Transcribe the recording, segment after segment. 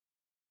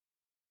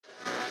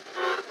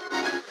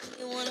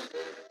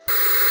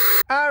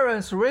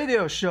Aaron's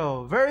radio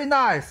show. Very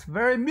nice,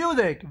 very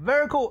music,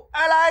 very cool.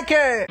 I like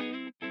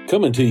it.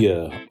 Coming to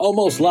you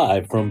almost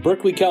live from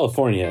Berkeley,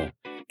 California.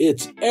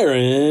 It's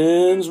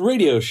Aaron's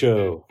radio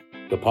show,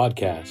 the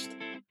podcast,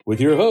 with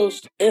your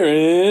host,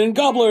 Aaron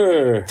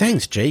Gobbler.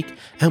 Thanks, Jake,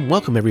 and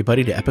welcome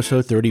everybody to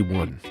episode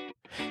 31.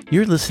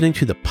 You're listening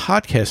to the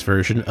podcast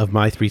version of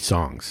My Three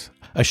Songs,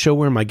 a show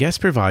where my guest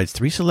provides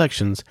three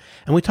selections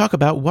and we talk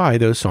about why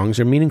those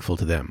songs are meaningful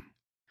to them.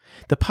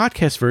 The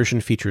podcast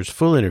version features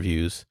full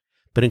interviews,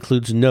 but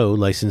includes no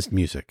licensed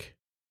music.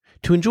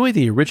 To enjoy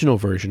the original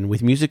version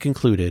with music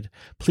included,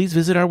 please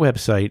visit our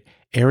website,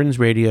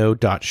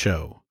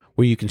 aaronsradio.show,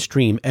 where you can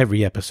stream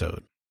every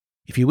episode.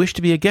 If you wish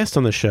to be a guest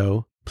on the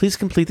show, please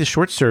complete the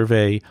short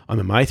survey on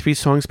the My Three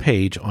Songs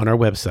page on our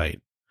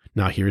website.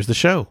 Now here's the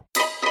show.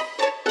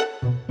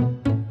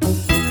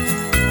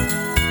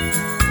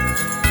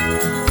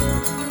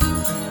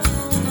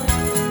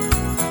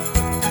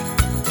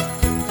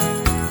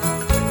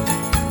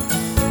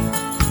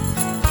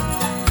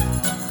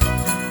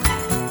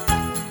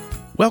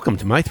 Welcome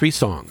to My Three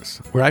Songs,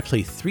 where I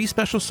play three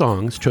special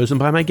songs chosen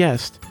by my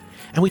guest,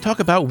 and we talk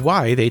about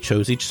why they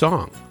chose each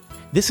song.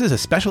 This is a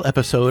special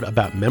episode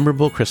about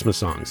memorable Christmas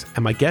songs,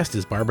 and my guest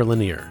is Barbara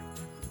Lanier.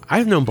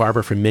 I've known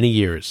Barbara for many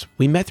years.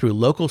 We met through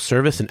local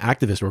service and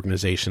activist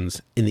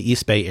organizations in the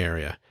East Bay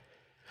area.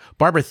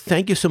 Barbara,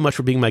 thank you so much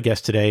for being my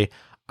guest today.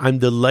 I'm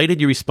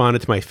delighted you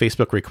responded to my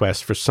Facebook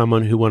request for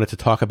someone who wanted to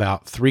talk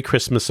about three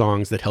Christmas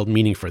songs that held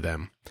meaning for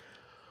them.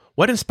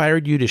 What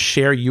inspired you to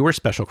share your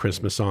special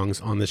Christmas songs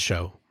on this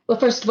show? Well,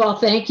 first of all,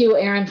 thank you,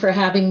 Aaron, for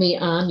having me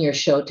on your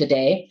show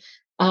today.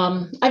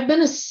 I've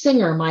been a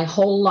singer my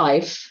whole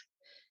life.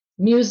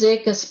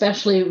 Music,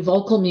 especially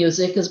vocal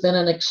music, has been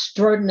an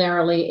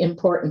extraordinarily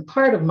important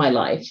part of my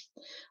life,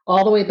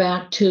 all the way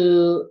back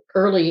to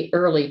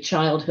early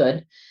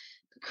childhood.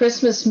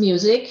 Christmas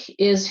music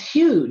is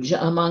huge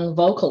among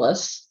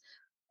vocalists.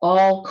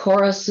 All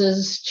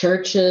choruses,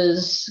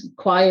 churches,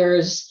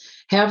 choirs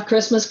have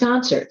Christmas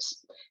concerts.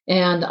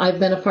 And I've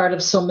been a part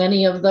of so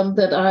many of them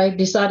that I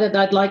decided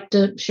I'd like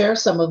to share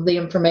some of the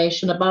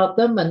information about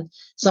them and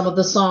some of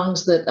the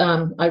songs that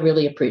I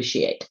really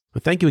appreciate.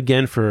 Well, thank you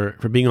again for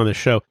being on the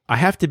show. I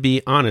have to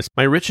be honest,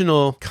 my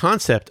original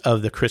concept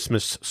of the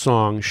Christmas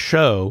song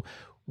show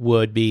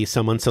would be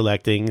someone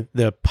selecting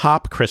the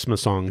pop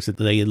Christmas songs that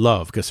they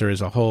love, because there is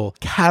a whole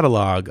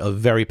catalog of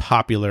very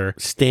popular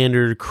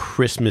standard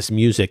Christmas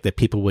music that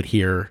people would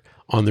hear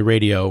on the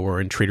radio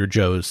or in Trader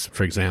Joe's,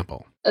 for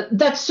example.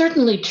 That's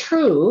certainly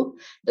true.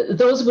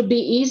 Those would be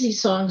easy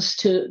songs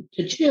to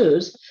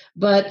choose,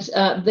 but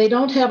they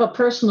don't have a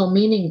personal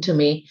meaning to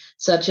me,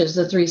 such as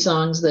the three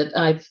songs that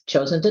I've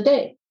chosen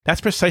today. That's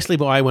precisely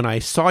why when I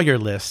saw your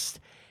list,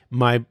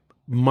 my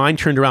mind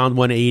turned around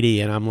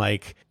 180 and I'm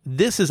like,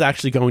 this is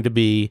actually going to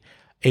be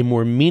a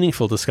more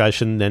meaningful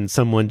discussion than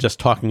someone just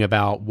talking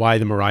about why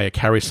the Mariah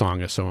Carey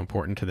song is so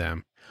important to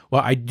them.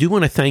 Well, I do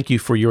want to thank you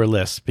for your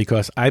list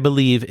because I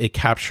believe it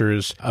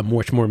captures a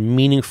much more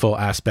meaningful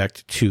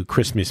aspect to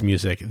Christmas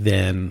music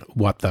than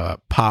what the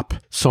pop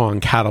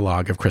song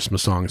catalog of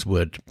Christmas songs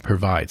would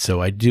provide.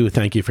 So I do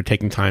thank you for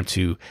taking time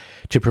to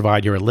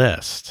provide your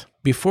list.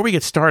 Before we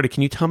get started,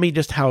 can you tell me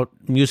just how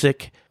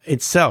music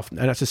itself,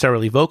 not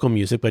necessarily vocal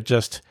music, but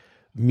just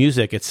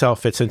music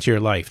itself fits into your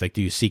life? Like,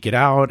 do you seek it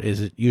out? Is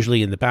it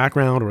usually in the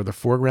background or the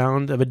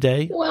foreground of a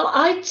day? Well,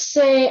 I'd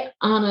say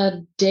on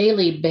a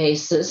daily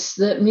basis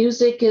that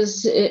music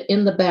is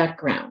in the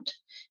background.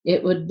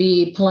 It would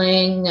be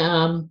playing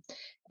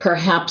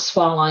perhaps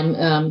while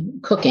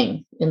I'm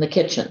cooking in the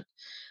kitchen,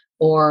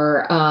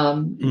 or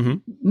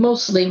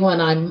mostly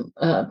when I'm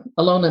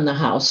alone in the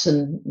house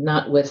and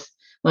not with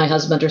my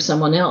husband or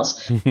someone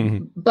else.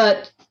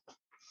 But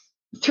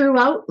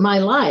throughout my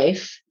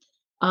life,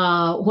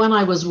 when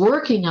I was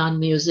working on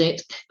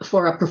music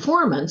for a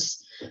performance,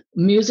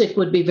 music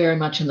would be very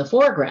much in the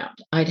foreground.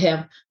 I'd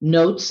have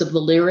notes of the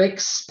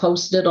lyrics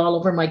posted all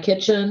over my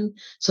kitchen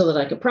so that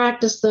I could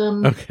practice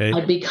them. Okay.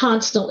 I'd be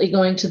constantly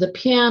going to the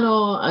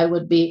piano. I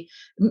would be,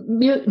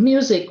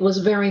 music was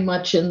very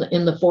much in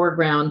the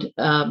foreground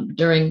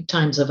during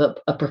times of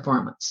a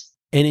performance.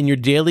 And in your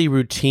daily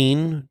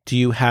routine, do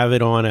you have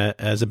it on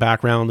as a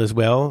background as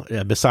well,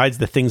 besides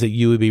the things that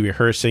you would be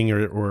rehearsing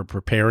or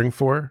preparing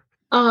for?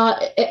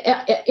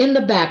 In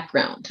the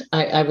background,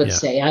 I would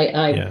say.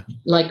 I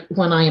like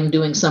when I am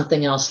doing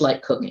something else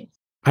like cooking.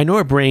 I know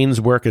our brains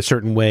work a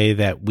certain way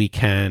that we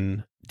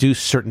can do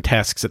certain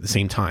tasks at the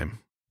same time.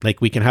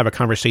 Like we can have a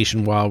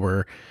conversation while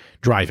we're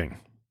driving,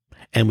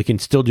 and we can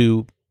still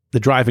do the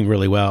driving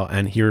really well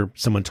and hear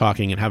someone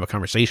talking and have a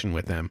conversation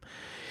with them.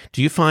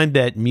 Do you find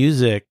that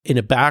music in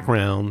a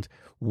background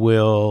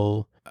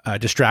will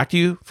distract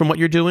you from what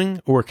you're doing,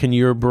 or can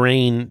your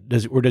brain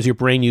does your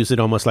brain use it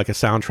almost like a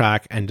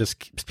soundtrack and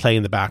just play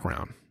in the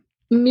background?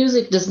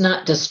 Music does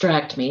not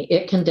distract me.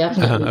 It can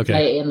definitely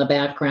play in the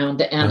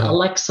background, and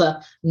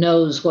Alexa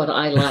knows what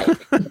I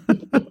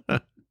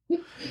like.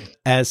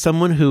 As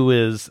someone who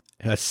is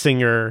a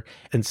singer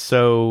and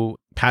so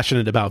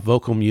passionate about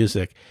vocal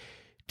music,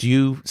 do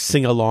you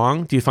sing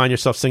along? Do you find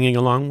yourself singing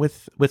along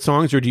with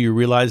songs, or do you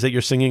realize that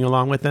you're singing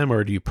along with them,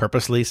 or do you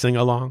purposely sing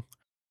along?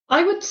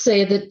 I would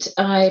say that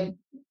I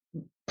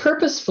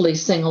purposefully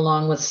sing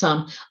along with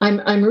some.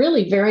 I'm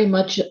really very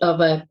much of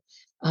a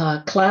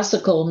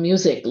classical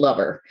music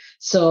lover,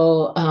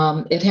 so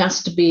it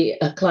has to be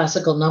a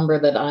classical number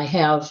that I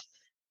have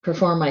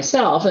perform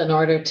myself in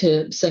order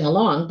to sing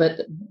along.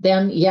 But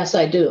then, yes,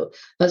 I do,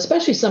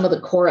 especially some of the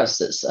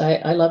choruses.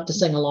 I love to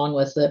sing along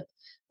with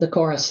the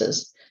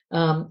choruses.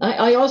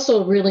 I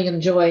also really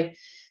enjoy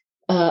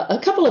a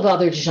couple of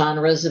other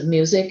genres of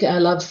music. I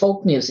love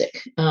folk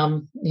music,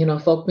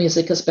 folk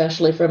music,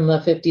 especially from the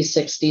 50s,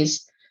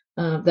 60s,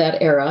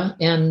 that era.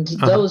 And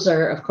those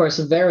are, of course,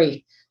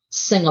 very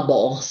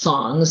singable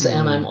songs,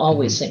 and I'm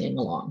always singing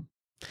along.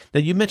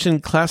 Now, you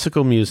mentioned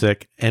classical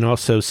music and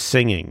also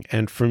singing.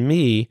 And for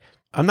me,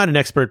 I'm not an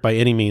expert by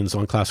any means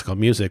on classical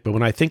music, but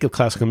when I think of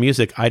classical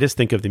music, I just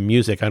think of the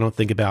music. I don't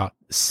think about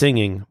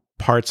singing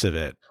parts of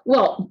it.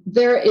 Well,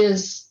 there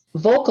is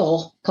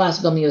vocal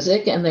classical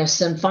music and there's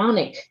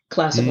symphonic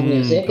classical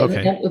music.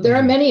 Okay. And there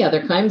are many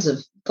other kinds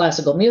of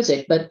classical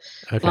music, but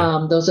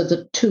those are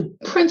the two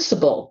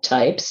principal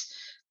types.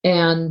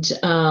 And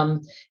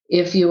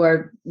if you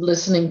are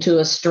listening to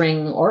a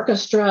string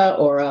orchestra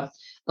or a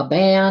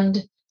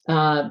band,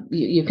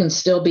 you can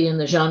still be in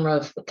the genre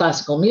of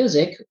classical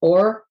music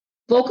or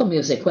vocal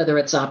music, whether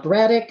it's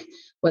operatic,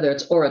 whether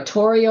it's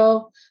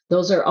oratorio.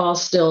 Those are all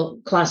still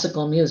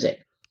classical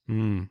music.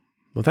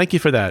 Well, thank you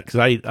for that, because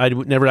I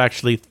never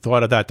actually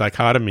thought of that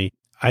dichotomy.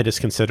 I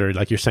just considered,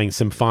 like you're saying,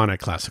 symphonic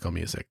classical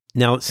music.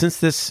 Now, since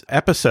this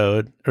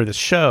episode or this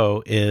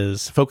show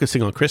is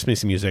focusing on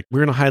Christmas music, we're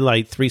going to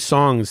highlight 3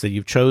 songs that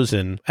you've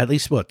chosen. At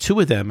least, 2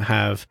 of them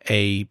have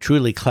a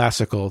truly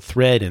classical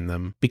thread in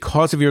them.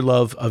 Because of your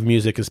love of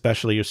music,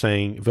 especially you're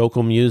saying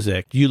vocal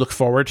music, do you look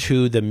forward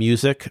to the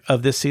music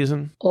of this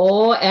season?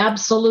 Oh,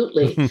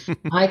 absolutely.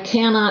 I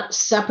cannot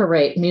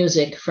separate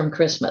music from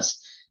Christmas.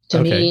 To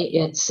me,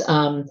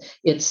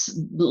 it's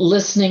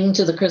listening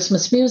to the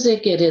Christmas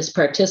music. It is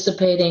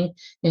participating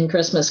in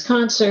Christmas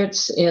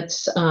concerts.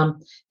 It's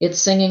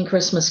singing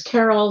Christmas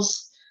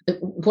carols.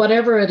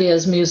 Whatever it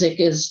is, music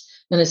is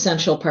an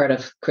essential part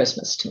of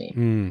Christmas to me.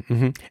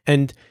 Mm-hmm.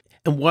 And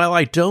while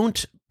I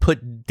don't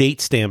put date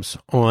stamps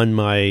on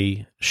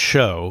my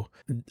show,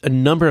 a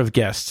number of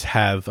guests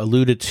have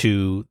alluded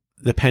to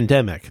the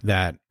pandemic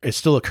that is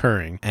still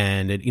occurring,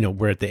 and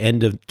we're at the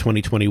end of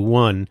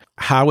 2021.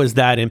 How has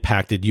that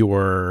impacted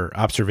your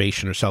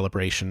observation or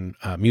celebration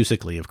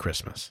musically of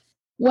Christmas?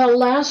 Well,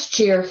 last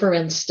year, for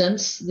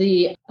instance,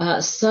 the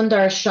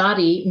Sundar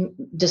Shadi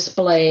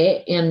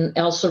display in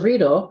El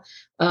Cerrito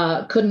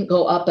couldn't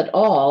go up at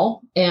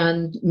all.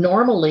 And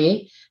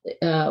normally,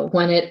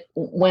 when it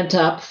went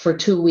up for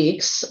 2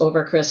 weeks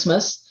over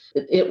Christmas,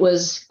 it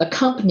was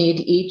accompanied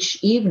each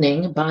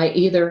evening by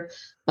either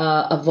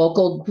a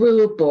vocal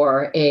group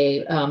or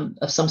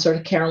some sort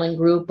of caroling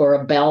group or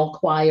a bell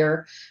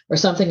choir or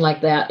something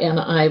like that.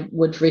 And I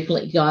would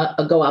frequently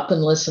go up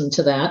and listen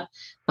to that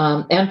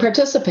and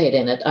participate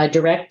in it. I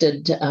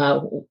directed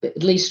at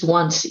least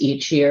once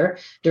each year,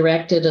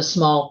 directed a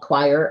small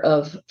choir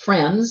of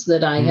friends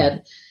that I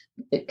had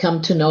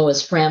come to know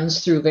as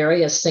friends through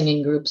various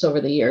singing groups over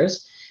the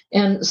years.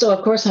 And so,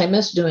 of course, I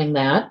missed doing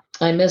that.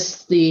 I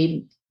missed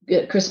the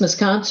Christmas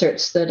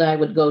concerts that I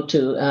would go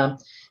to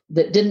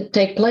that didn't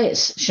take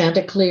place.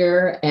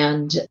 Chanticleer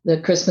and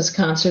the Christmas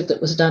concert that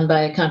was done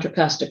by Contra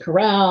Costa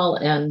Chorale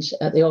and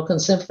the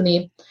Oakland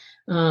Symphony,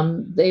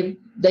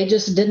 they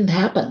just didn't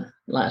happen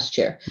last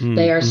year.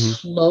 They are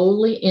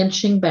slowly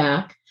inching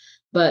back,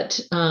 but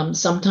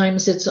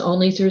sometimes it's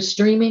only through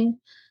streaming.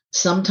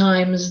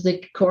 Sometimes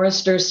the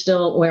choristers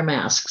still wear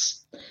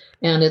masks.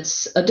 And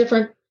it's a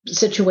different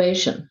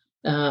situation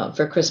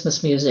for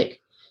Christmas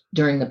music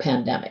during the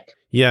pandemic.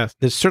 Yeah,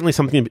 there's certainly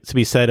something to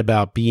be said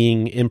about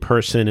being in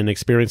person and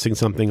experiencing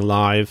something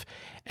live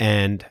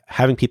and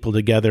having people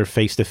together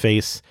face to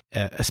face,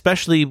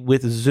 especially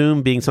with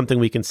Zoom being something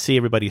we can see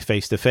everybody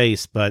face to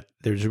face, but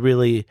there's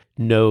really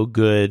no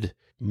good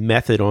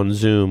method on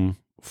Zoom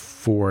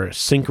for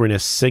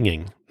synchronous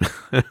singing.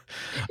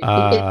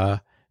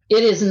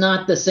 It is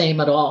not the same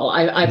at all.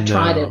 I've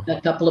tried it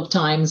a couple of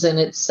times, and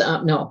it's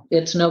no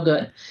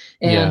good.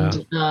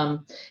 And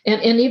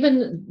and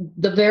even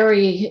the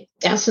very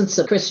essence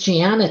of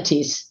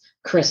Christianity's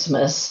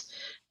Christmas,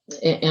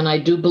 and I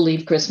do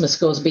believe Christmas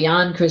goes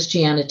beyond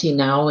Christianity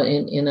now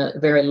in a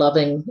very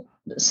loving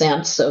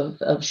sense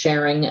of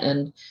sharing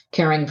and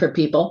caring for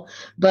people.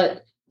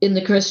 But in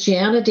the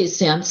Christianity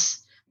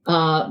sense,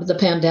 the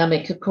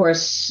pandemic, of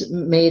course,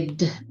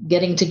 made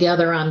getting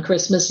together on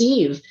Christmas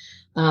Eve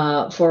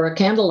for a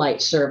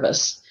candlelight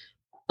service,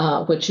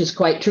 which is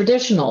quite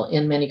traditional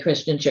in many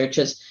Christian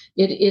churches.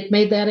 It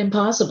made that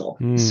impossible.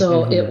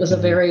 So it was a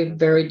very,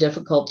 very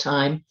difficult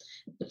time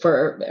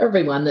for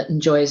everyone that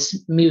enjoys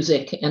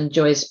music,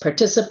 enjoys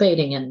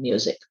participating in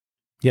music.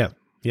 Yeah.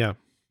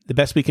 The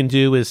best we can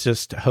do is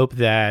just hope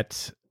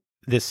that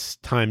this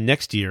time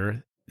next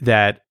year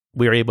that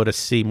we're able to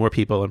see more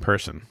people in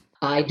person.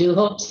 I do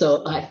hope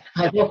so. I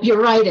hope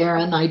you're right,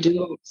 Aaron. I do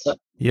hope so.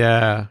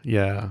 Yeah,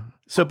 yeah.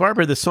 So,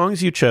 Barbara, the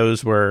songs you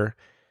chose were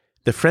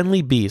The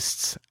Friendly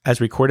Beasts, as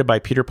recorded by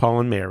Peter, Paul,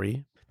 and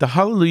Mary, the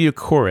Hallelujah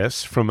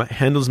Chorus from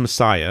Handel's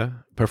Messiah,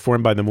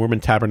 performed by the Mormon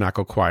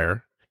Tabernacle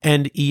Choir,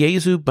 and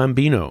Iesu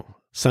Bambino,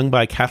 sung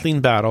by Kathleen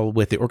Battle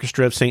with the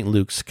Orchestra of St.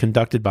 Luke's,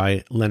 conducted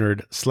by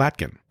Leonard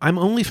Slatkin. I'm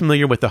only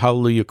familiar with the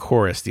Hallelujah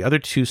Chorus. The other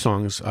two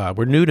songs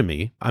were new to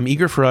me. I'm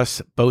eager for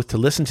us both to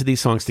listen to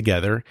these songs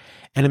together,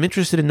 and I'm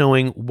interested in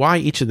knowing why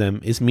each of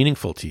them is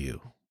meaningful to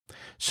you.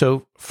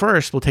 So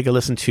first, we'll take a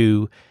listen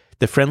to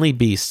The Friendly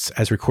Beasts,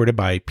 as recorded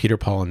by Peter,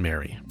 Paul, and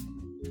Mary.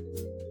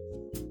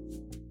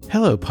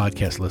 Hello,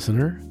 podcast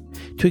listener.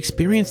 To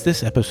experience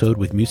this episode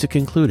with music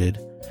included,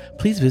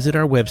 please visit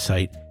our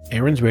website,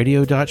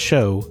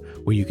 aaronsradio.show,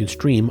 where you can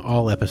stream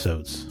all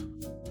episodes.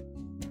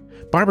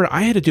 Barbara,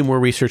 I had to do more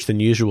research than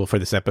usual for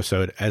this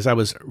episode, as I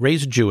was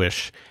raised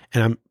Jewish,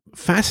 and I'm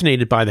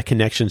fascinated by the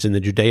connections in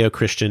the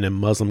Judeo-Christian and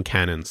Muslim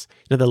canons.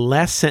 Now, the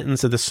last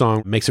sentence of the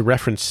song makes a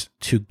reference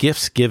to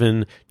gifts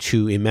given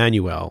to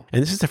Emmanuel,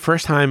 and this is the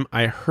first time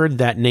I heard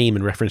that name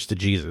in reference to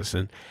Jesus,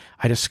 and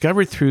I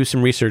discovered through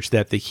some research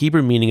that the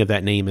Hebrew meaning of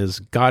that name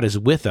is God is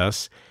with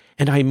us,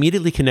 and I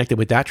immediately connected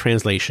with that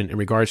translation in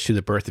regards to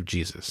the birth of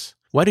Jesus.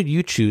 Why did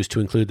you choose to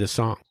include this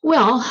song?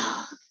 Well,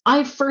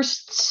 I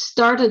first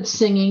started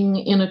singing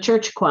in a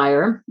church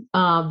choir,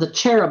 the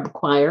Cherub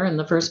Choir in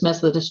the First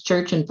Methodist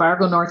Church in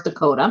Fargo, North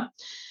Dakota,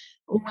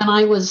 when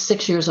I was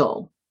 6 years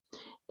old.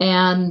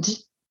 And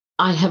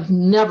I have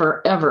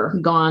never, ever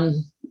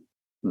gone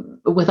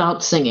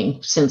without singing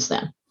since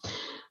then.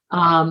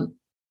 And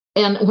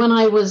when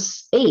I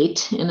was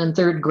 8 and in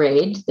 3rd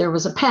grade, there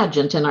was a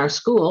pageant in our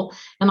school,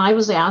 and I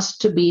was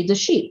asked to be the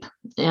sheep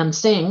and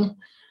sing,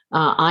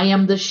 I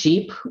am the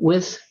sheep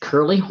with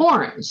curly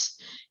horns,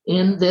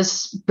 in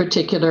this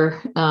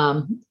particular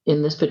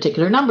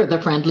number,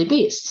 The Friendly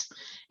Beasts.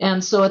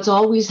 And so it's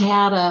always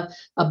had a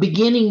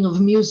beginning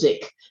of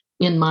music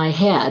in my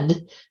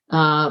head,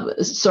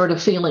 sort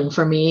of feeling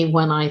for me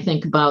when I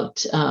think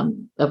about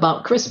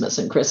Christmas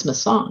and Christmas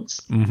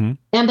songs. Mm-hmm.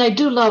 And I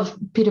do love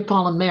Peter,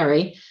 Paul, and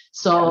Mary.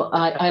 So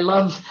I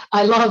love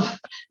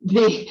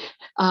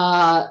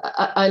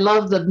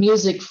the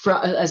music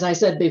as I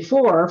said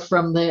before,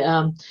 from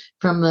the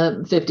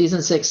 50s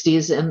and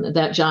 60s and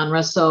that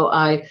genre. So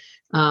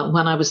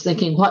when I was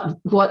thinking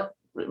what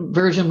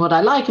version would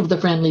I like of The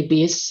Friendly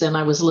Beasts, and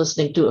I was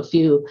listening to a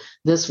few,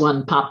 this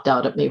one popped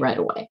out at me right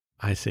away.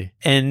 I see.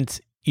 And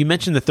you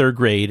mentioned the 3rd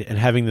grade and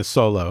having the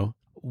solo.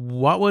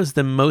 What was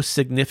the most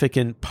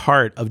significant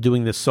part of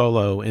doing the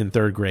solo in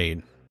 3rd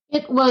grade?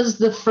 It was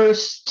the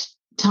first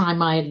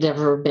time I had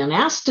ever been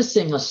asked to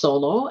sing a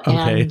solo,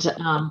 okay. And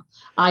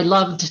I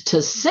loved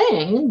to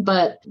sing,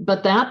 but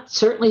that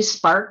certainly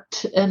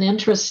sparked an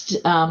interest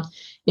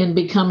in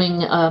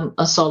becoming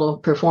a solo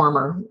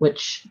performer,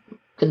 which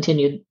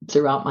continued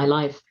throughout my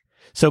life.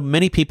 So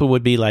many people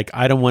would be like,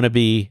 I don't want to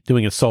be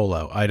doing a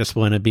solo. I just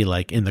want to be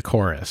like in the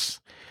chorus.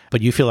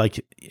 But you feel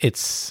like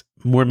it's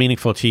more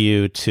meaningful to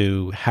you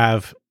to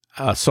have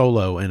a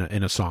solo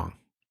in a song.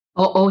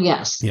 Oh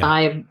yes.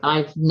 Yeah.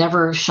 I've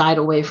never shied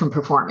away from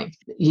performing.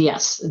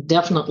 Yes,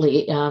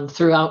 definitely.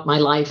 Throughout my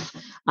life,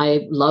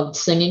 I loved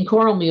singing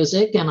choral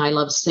music and I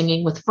loved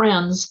singing with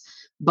friends,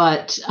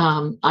 but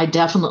I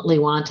definitely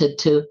wanted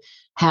to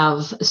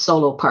have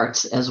solo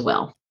parts as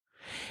well.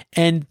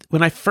 And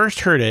when I first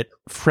heard it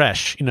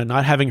fresh,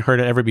 not having heard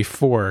it ever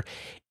before,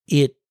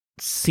 it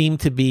seemed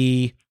to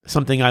be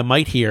something I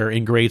might hear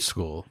in grade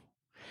school.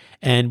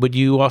 And would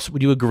you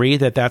agree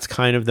that that's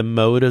kind of the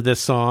mode of this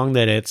song,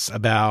 that it's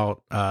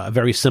about a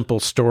very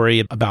simple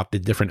story about the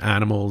different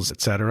animals,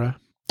 etc.?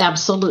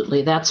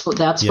 Absolutely. That's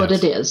what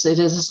it is. It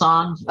is a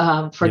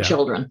song for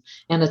children,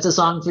 and it's a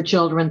song for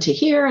children to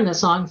hear and a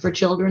song for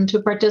children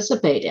to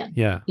participate in.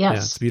 Yeah. Yes. Yeah,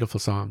 it's a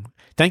beautiful song.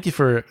 Thank you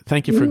for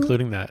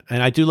including that.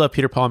 And I do love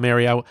Peter, Paul, and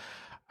Mary.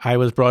 I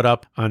was brought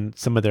up on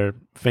some of their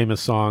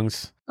famous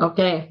songs.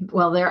 Okay.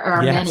 Well, there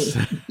are many.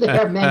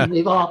 There are many.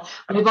 We've all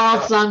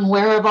sung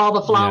 "Where Have All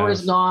the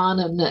Flowers Gone,"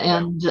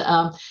 and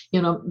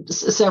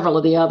several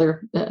of the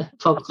other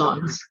folk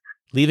songs.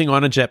 "Leaving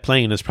on a Jet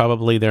Plane" is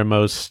probably their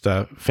most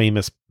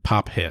famous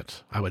pop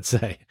hit, I would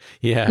say.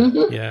 Yeah.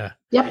 Mm-hmm. Yeah.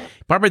 Yep.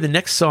 Barbara, the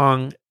next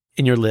song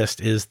in your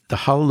list is the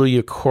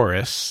Hallelujah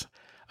Chorus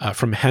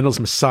from Handel's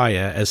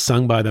Messiah, as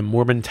sung by the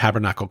Mormon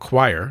Tabernacle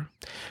Choir.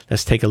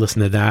 Let's take a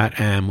listen to that,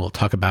 and we'll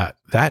talk about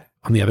that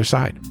on the other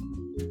side.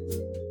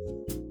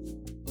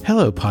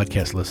 Hello,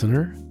 podcast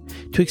listener.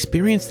 To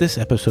experience this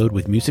episode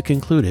with music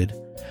included,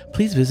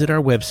 please visit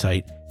our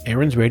website,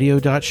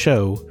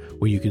 aaronsradio.show,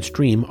 where you can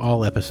stream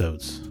all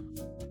episodes.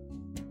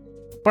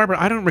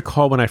 Barbara, I don't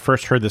recall when I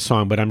first heard this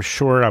song, but I'm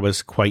sure I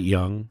was quite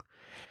young.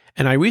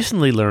 And I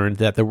recently learned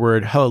that the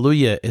word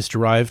hallelujah is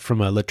derived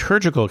from a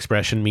liturgical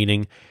expression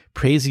meaning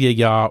praise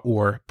Yah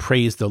or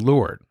praise the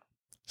Lord.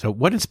 So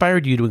what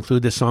inspired you to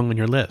include this song on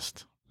your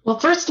list? Well,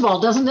 first of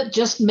all, doesn't it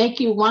just make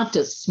you want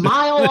to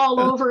smile all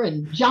over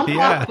and jump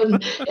up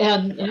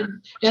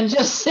and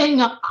just sing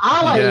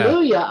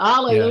Hallelujah,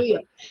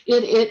 Hallelujah?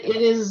 It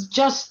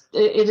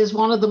is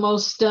one of the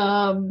most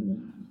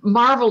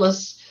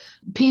marvelous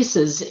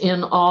pieces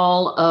in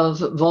all of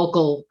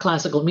vocal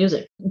classical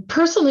music.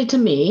 Personally, to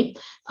me,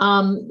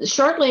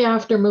 shortly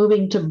after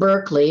moving to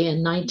Berkeley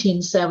in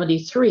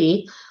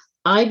 1973,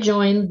 I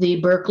joined the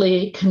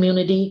Berkeley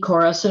Community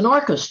Chorus and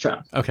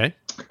Orchestra. Okay.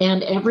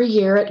 And every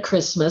year at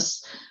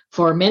Christmas,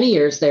 for many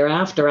years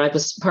thereafter, I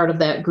was part of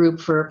that group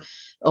for,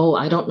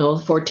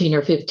 14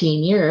 or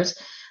 15 years,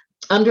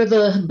 under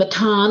the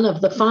baton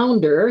of the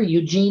founder,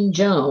 Eugene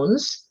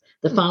Jones,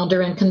 the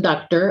founder and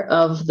conductor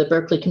of the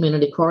Berkeley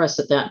Community Chorus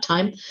at that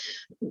time.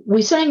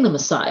 We sang the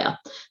Messiah.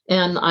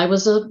 And I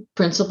was a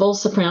principal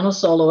soprano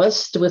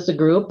soloist with the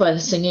group,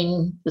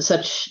 singing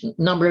such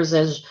numbers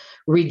as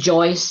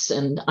Rejoice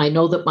and I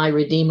Know That My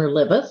Redeemer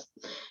Liveth.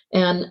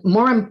 And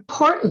more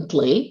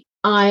importantly,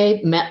 I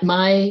met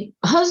my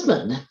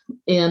husband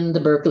in the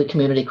Berkeley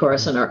Community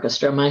Chorus and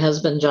Orchestra, my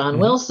husband, John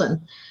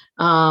Wilson,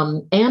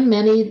 and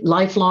many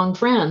lifelong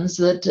friends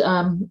that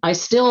I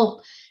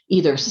still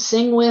either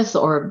sing with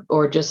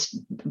or just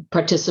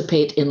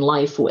participate in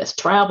life with,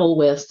 travel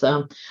with.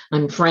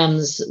 I'm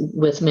friends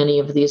with many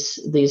of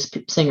these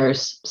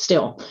singers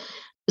still.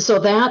 So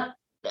that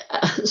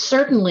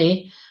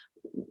certainly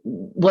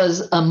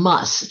was a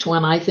must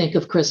when I think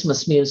of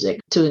Christmas music,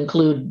 to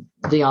include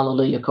the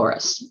Alleluia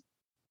Chorus.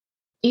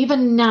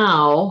 Even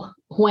now,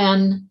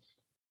 when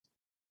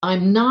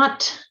I'm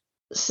not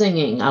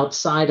singing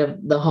outside of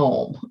the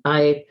home,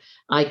 I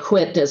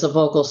quit as a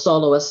vocal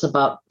soloist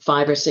about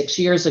 5 or 6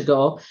 years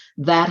ago.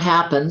 That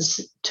happens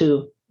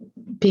to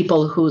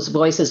people whose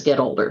voices get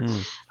older.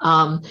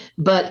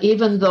 But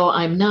even though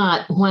I'm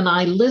not, when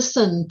I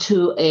listen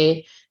to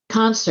a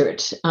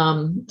concert,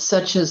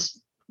 such as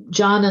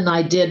John and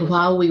I did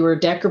while we were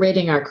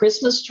decorating our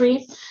Christmas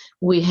tree,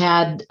 we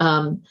had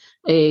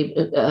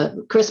a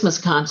Christmas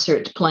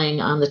concert playing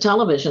on the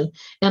television.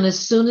 And as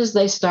soon as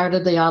they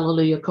started the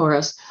Alleluia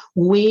Chorus,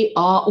 we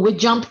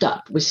jumped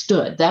up, we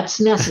stood. That's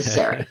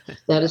necessary.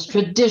 That is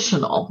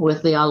traditional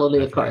with the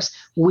Alleluia Chorus.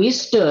 We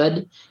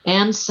stood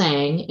and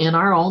sang in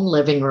our own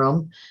living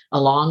room,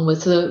 along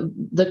with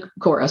the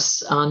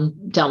chorus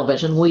on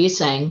television. We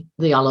sang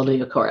the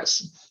Alleluia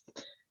Chorus.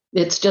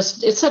 It's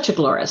such a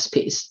glorious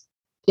piece.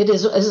 It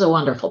is a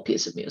wonderful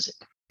piece of music.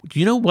 Do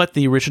you know what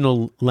the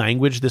original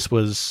language this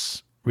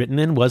was written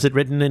in? Was it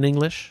written in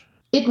English?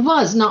 It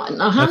was.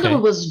 Handel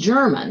was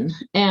German,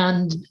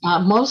 and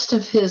most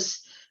of his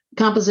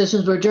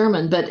compositions were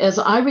German. But as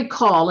I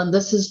recall, and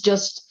this is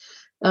just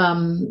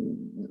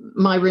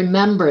my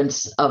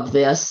remembrance of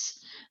this,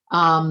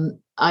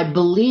 I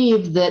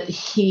believe that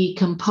he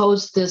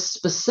composed this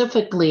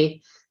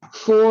specifically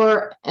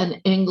for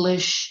an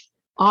English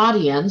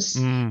audience.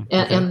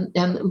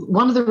 And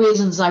one of the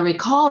reasons I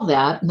recall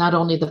that, not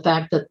only the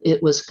fact that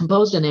it was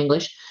composed in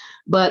English,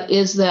 but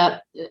is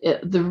that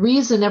the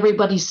reason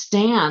everybody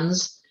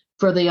stands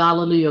for the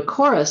Alleluia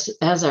Chorus,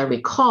 as I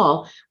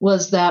recall,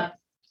 was that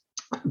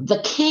the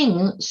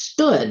king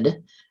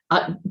stood,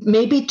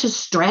 maybe to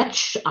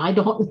stretch, I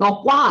don't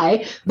know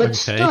why, but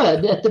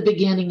stood at the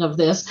beginning of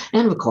this.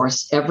 And of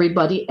course,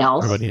 everybody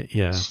else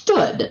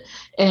stood.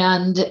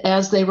 And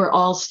as they were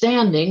all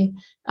standing,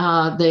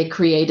 they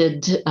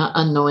created,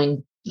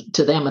 unknowing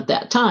to them at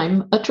that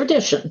time, a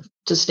tradition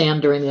to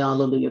stand during the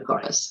Alleluia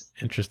Chorus.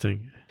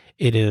 Interesting.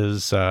 It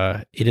is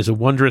a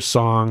wondrous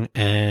song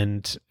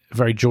and a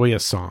very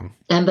joyous song.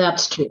 And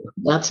that's true.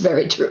 That's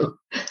very true.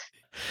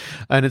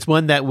 And it's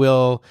one that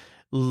will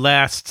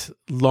last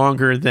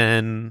longer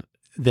than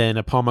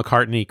a Paul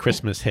McCartney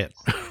Christmas hit.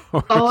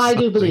 I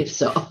do believe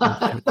so.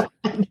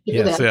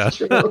 That's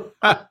true.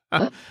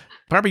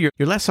 Barbara,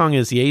 your last song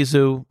is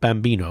Jesu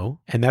Bambino,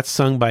 and that's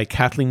sung by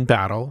Kathleen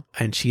Battle,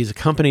 and she's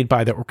accompanied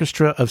by the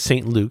Orchestra of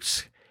St.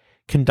 Luke's,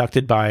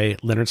 conducted by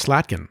Leonard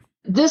Slatkin.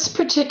 This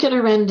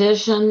particular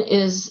rendition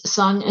is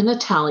sung in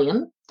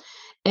Italian,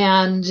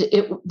 and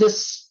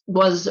this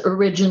was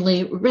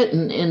originally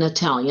written in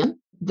Italian.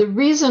 The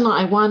reason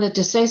I wanted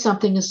to say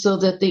something is so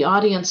that the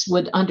audience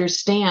would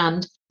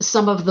understand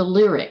some of the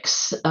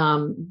lyrics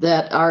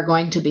that are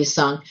going to be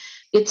sung.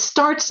 It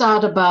starts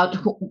out about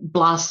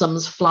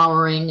blossoms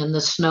flowering and the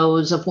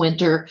snows of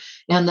winter,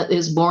 and that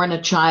is born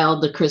a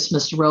child, the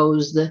Christmas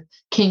rose, the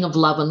King of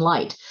love and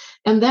light.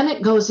 And then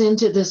it goes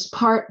into this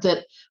part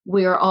that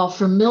we are all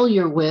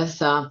familiar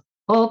with.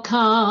 Oh,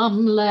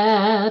 come,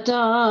 let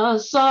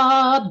us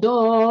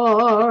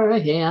adore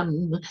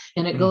him.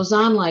 And it goes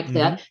on like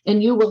that.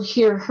 And you will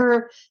hear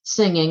her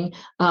singing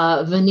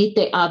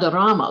Venite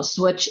adoramos,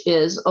 which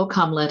is, oh,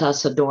 come, let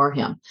us adore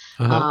him.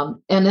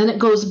 And then it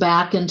goes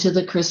back into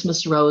the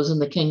Christmas rose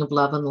and the King of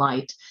love and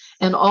light.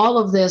 And all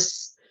of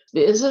this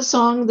is a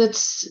song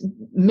that's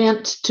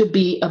meant to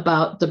be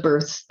about the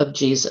birth of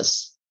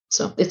Jesus.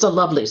 So it's a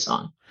lovely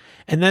song.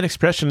 And that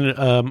expression,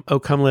 oh,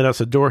 come, let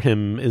us adore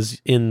him, is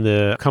in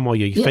the Come All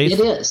Ye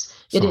Faithful. It is.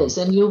 It is.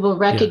 And you will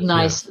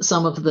recognize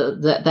some of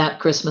that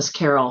Christmas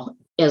carol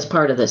as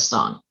part of this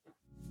song.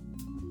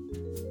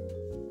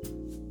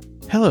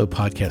 Hello,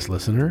 podcast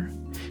listener.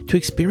 To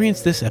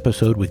experience this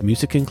episode with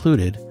music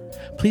included,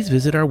 please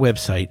visit our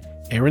website,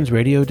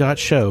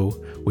 aaronsradio.show,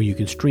 where you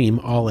can stream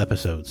all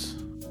episodes.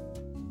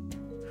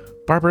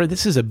 Barbara,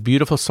 this is a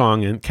beautiful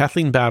song, and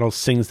Kathleen Battle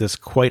sings this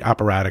quite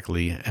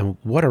operatically, and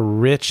what a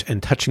rich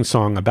and touching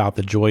song about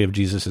the joy of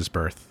Jesus'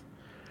 birth.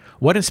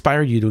 What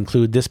inspired you to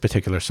include this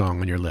particular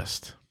song on your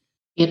list?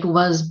 It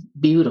was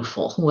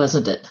beautiful,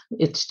 wasn't it?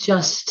 It's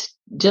just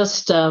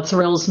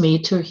thrills me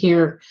to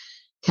hear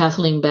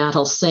Kathleen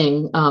Battle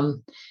sing.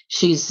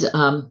 She's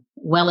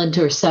well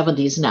into her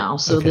 70s now,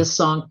 so Okay. This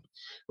song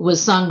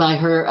was sung by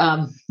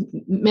her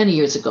many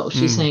years ago.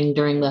 She sang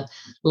during the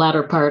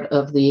latter part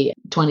of the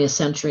 20th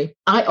century.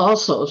 I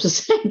also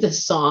sang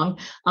this song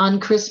on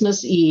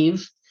Christmas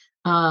Eve,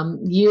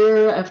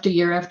 year after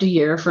year after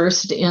year,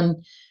 first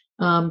in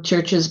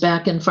churches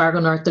back in Fargo,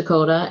 North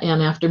Dakota,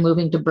 and after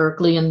moving to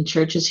Berkeley and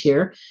churches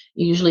here,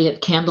 usually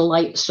at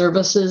candlelight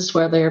services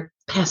where they're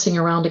passing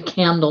around a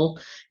candle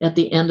at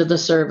the end of the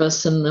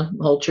service and the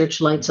whole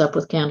church lights up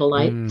with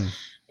candlelight.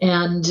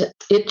 And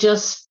it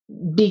just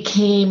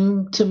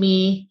became to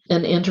me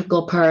an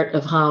integral part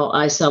of how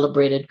I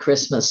celebrated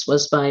Christmas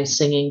was by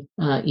singing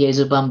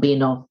Gesù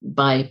Bambino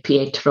by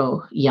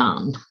Pietro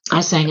Jan.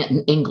 I sang it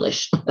in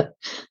English,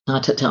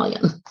 not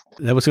Italian.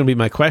 That was going to be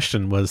my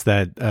question, was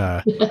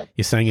that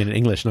you sang it in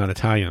English, not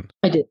Italian.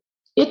 I did.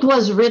 It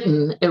was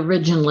written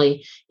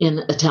originally in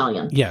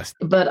Italian. Yes.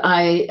 But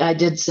I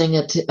did sing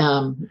it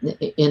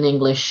in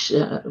English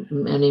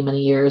many,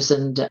 many years,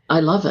 and I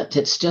love it.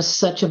 It's just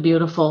such a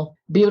beautiful,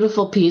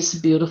 beautiful piece,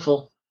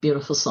 beautiful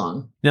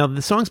song. Now,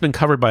 the song's been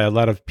covered by a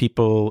lot of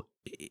people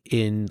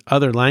in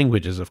other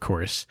languages, of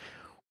course.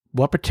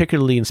 What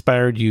particularly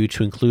inspired you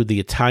to include the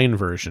Italian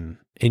version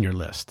in your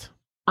list?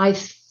 I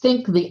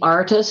think the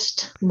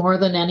artist more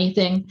than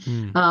anything.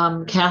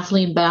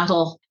 Kathleen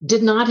Battle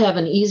did not have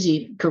an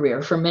easy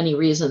career for many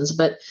reasons,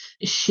 but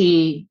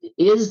she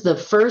is the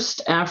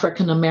first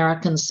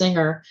African-American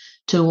singer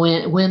to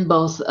win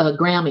both a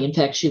Grammy. In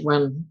fact, she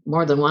won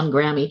more than one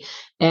Grammy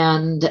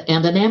and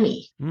an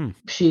Emmy.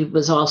 She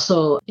was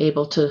also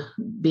able to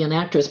be an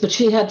actress, but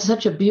she had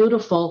such a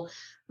beautiful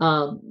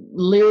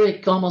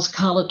lyric, almost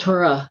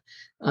coloratura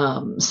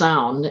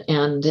sound,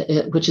 and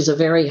which is a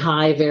very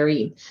high,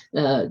 very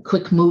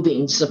quick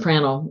moving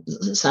soprano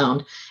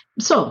sound.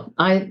 So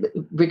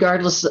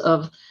regardless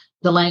of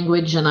the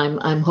language, and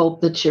I'm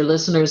hope that your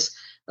listeners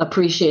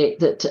appreciate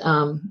that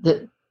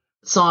that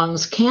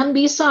songs can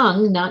be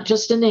sung not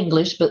just in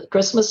English, but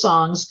Christmas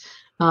songs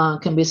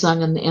can be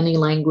sung in any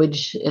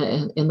language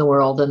in the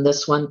world, and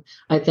this one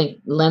I think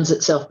lends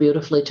itself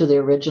beautifully to the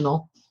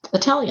original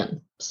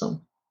Italian.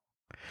 So.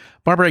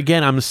 Barbara,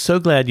 again, I'm so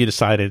glad you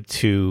decided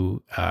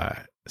to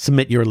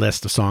submit your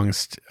list of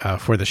songs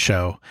for the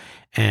show.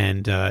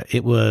 And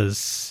it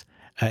was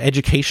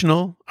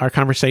educational, our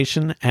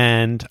conversation,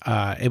 and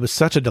it was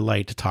such a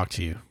delight to talk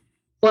to you.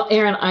 Well,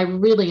 Aaron, I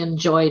really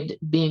enjoyed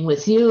being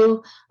with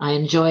you. I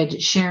enjoyed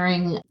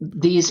sharing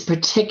these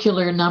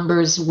particular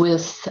numbers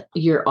with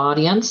your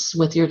audience,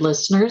 with your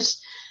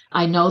listeners.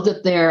 I know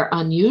that they're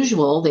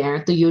unusual. They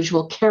aren't the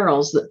usual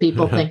carols that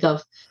people think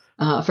of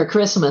for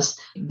Christmas.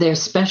 They're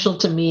special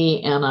to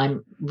me, and I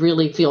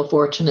really feel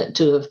fortunate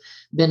to have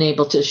been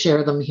able to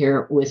share them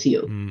here with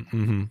you.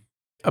 Mm-hmm.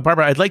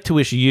 Barbara, I'd like to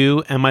wish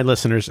you and my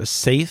listeners a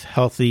safe,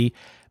 healthy,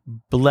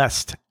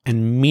 blessed,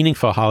 and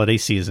meaningful holiday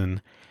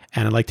season.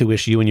 And I'd like to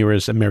wish you and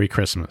yours a Merry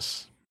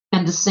Christmas.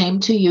 And the same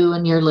to you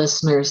and your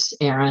listeners,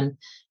 Aaron.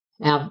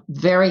 Have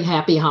very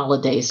happy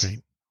holidays.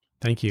 Great.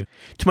 Thank you.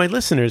 To my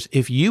listeners,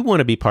 if you want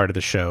to be part of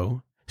the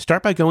show,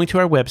 start by going to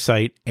our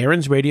website,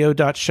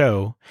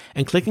 aaronsradio.show,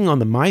 and clicking on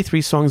the My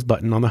 3 Songs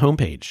button on the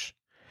homepage.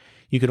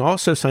 You can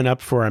also sign up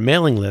for our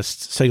mailing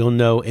list so you'll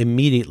know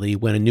immediately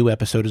when a new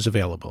episode is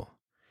available.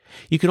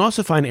 You can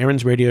also find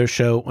Aaron's Radio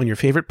Show on your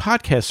favorite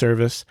podcast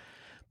service,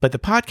 but the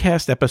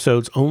podcast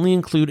episodes only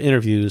include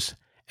interviews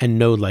and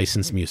no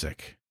licensed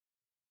music.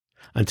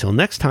 Until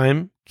next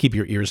time, keep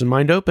your ears and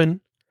mind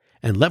open,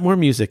 and let more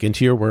music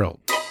into your world.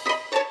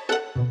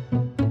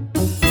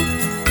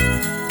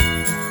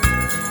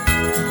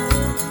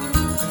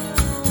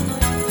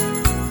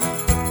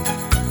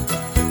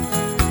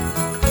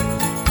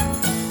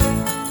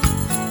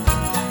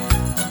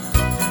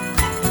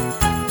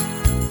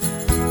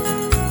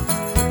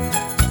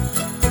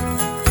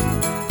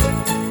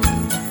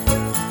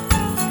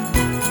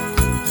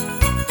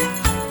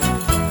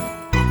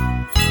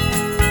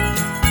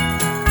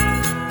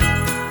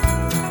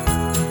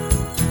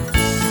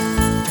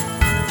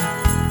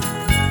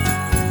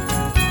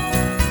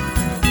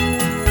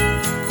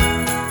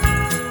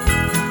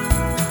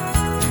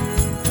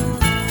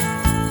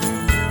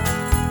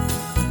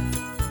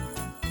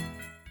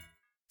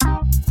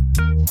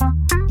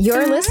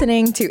 You're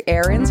listening to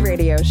Aaron's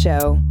Radio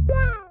Show.